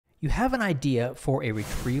You have an idea for a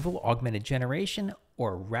Retrieval Augmented Generation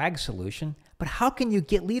or RAG solution, but how can you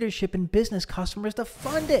get leadership and business customers to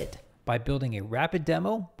fund it? By building a rapid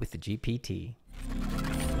demo with the GPT.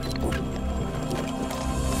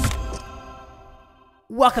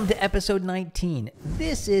 Welcome to episode 19.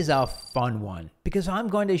 This is a fun one because I'm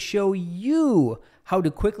going to show you how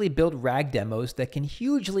to quickly build RAG demos that can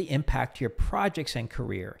hugely impact your projects and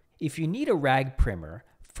career. If you need a RAG primer,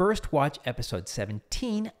 first watch episode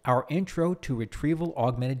 17, our intro to Retrieval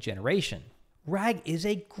Augmented Generation. RAG is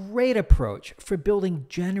a great approach for building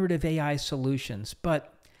generative AI solutions,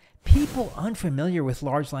 but people unfamiliar with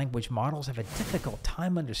large language models have a difficult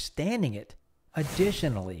time understanding it.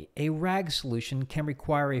 Additionally, a RAG solution can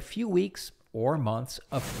require a few weeks or months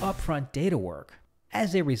of upfront data work.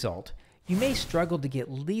 As a result, you may struggle to get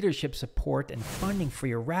leadership support and funding for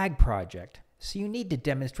your RAG project, so you need to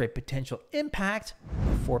demonstrate potential impact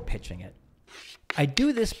before pitching it. I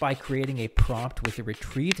do this by creating a prompt with the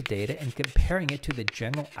retrieved data and comparing it to the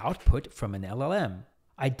general output from an LLM.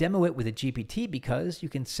 I demo it with a GPT because you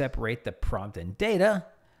can separate the prompt and data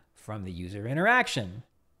from the user interaction.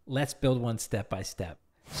 Let's build one step by step.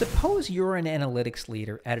 Suppose you're an analytics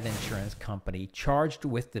leader at an insurance company charged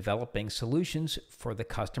with developing solutions for the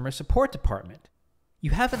customer support department.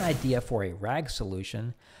 You have an idea for a RAG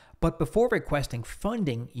solution, but before requesting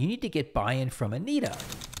funding, you need to get buy-in from Anita,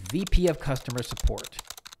 VP of Customer Support.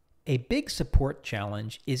 A big support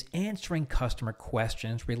challenge is answering customer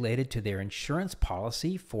questions related to their insurance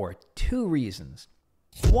policy for two reasons.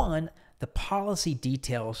 One, the policy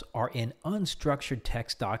details are in unstructured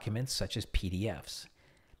text documents such as PDFs.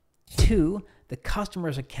 Two, the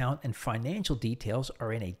customer's account and financial details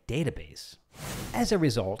are in a database. As a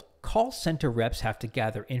result, call center reps have to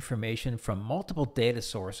gather information from multiple data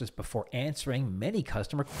sources before answering many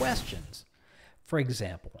customer questions. For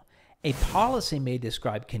example, a policy may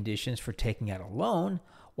describe conditions for taking out a loan,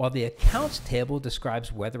 while the accounts table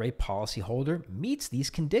describes whether a policyholder meets these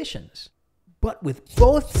conditions. But with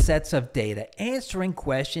both sets of data, answering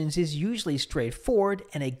questions is usually straightforward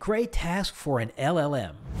and a great task for an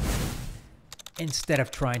LLM. Instead of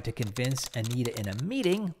trying to convince Anita in a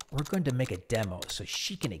meeting, we're going to make a demo so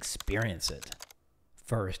she can experience it.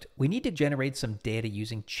 First, we need to generate some data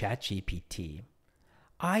using ChatGPT.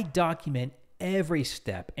 I document every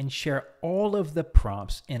step and share all of the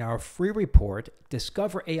prompts in our free report,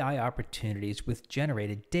 Discover AI Opportunities with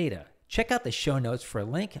Generated Data. Check out the show notes for a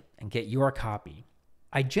link and get your copy.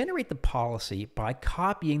 I generate the policy by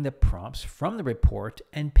copying the prompts from the report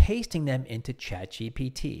and pasting them into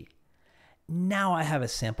ChatGPT. Now I have a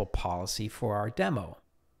sample policy for our demo.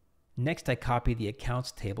 Next, I copy the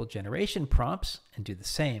accounts table generation prompts and do the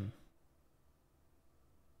same.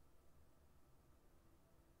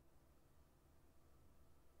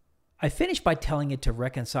 I finish by telling it to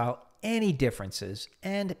reconcile any differences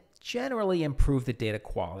and generally improve the data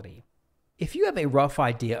quality. If you have a rough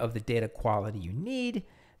idea of the data quality you need,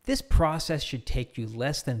 this process should take you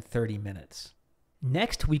less than 30 minutes.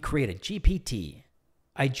 Next, we create a GPT.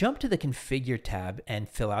 I jump to the Configure tab and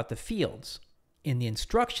fill out the fields. In the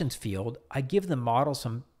Instructions field, I give the model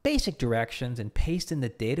some basic directions and paste in the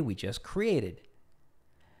data we just created.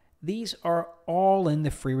 These are all in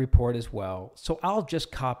the free report as well, so I'll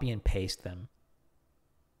just copy and paste them.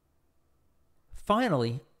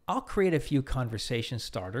 Finally, I'll create a few conversation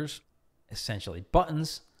starters, essentially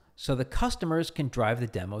buttons, so the customers can drive the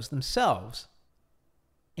demos themselves.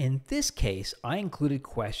 In this case, I included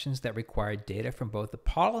questions that required data from both the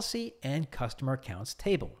policy and customer accounts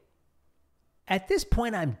table. At this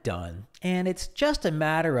point, I'm done, and it's just a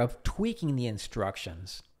matter of tweaking the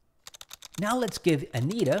instructions. Now let's give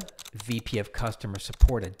Anita, VP of Customer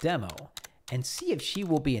Support, a demo and see if she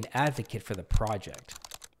will be an advocate for the project.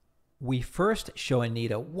 We first show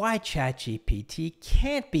Anita why ChatGPT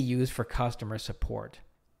can't be used for customer support.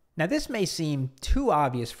 Now this may seem too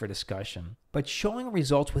obvious for discussion, but showing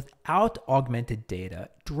results without augmented data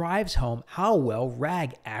drives home how well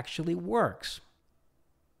RAG actually works.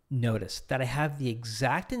 Notice that I have the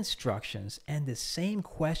exact instructions and the same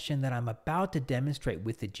question that I'm about to demonstrate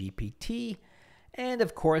with the GPT, and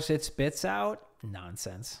of course it spits out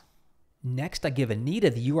nonsense. Next, I give Anita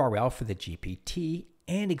the URL for the GPT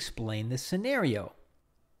and explain the scenario.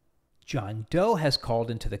 John Doe has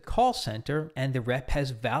called into the call center and the rep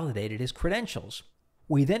has validated his credentials.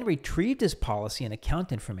 We then retrieved his policy and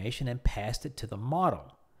account information and passed it to the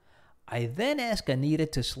model. I then ask Anita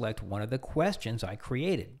to select one of the questions I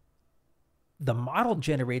created. The model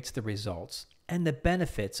generates the results, and the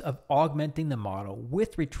benefits of augmenting the model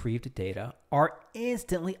with retrieved data are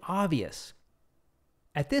instantly obvious.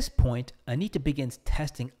 At this point, Anita begins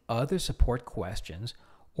testing other support questions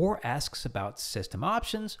or asks about system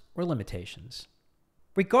options or limitations.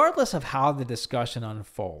 Regardless of how the discussion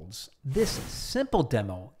unfolds, this simple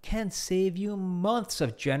demo can save you months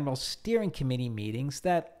of general steering committee meetings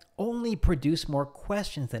that only produce more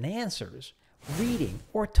questions than answers. Reading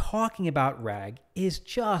or talking about RAG is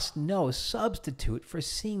just no substitute for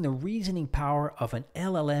seeing the reasoning power of an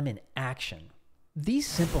LLM in action. These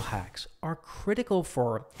simple hacks are critical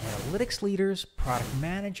for analytics leaders, product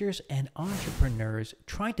managers, and entrepreneurs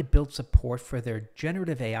trying to build support for their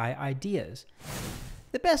generative AI ideas.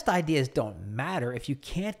 The best ideas don't matter if you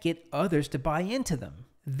can't get others to buy into them.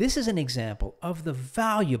 This is an example of the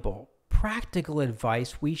valuable, practical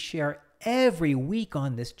advice we share every week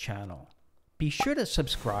on this channel. Be sure to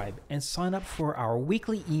subscribe and sign up for our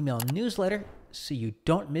weekly email newsletter so you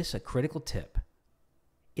don't miss a critical tip.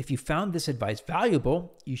 If you found this advice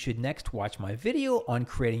valuable, you should next watch my video on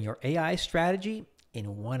creating your AI strategy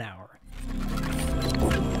in 1 hour.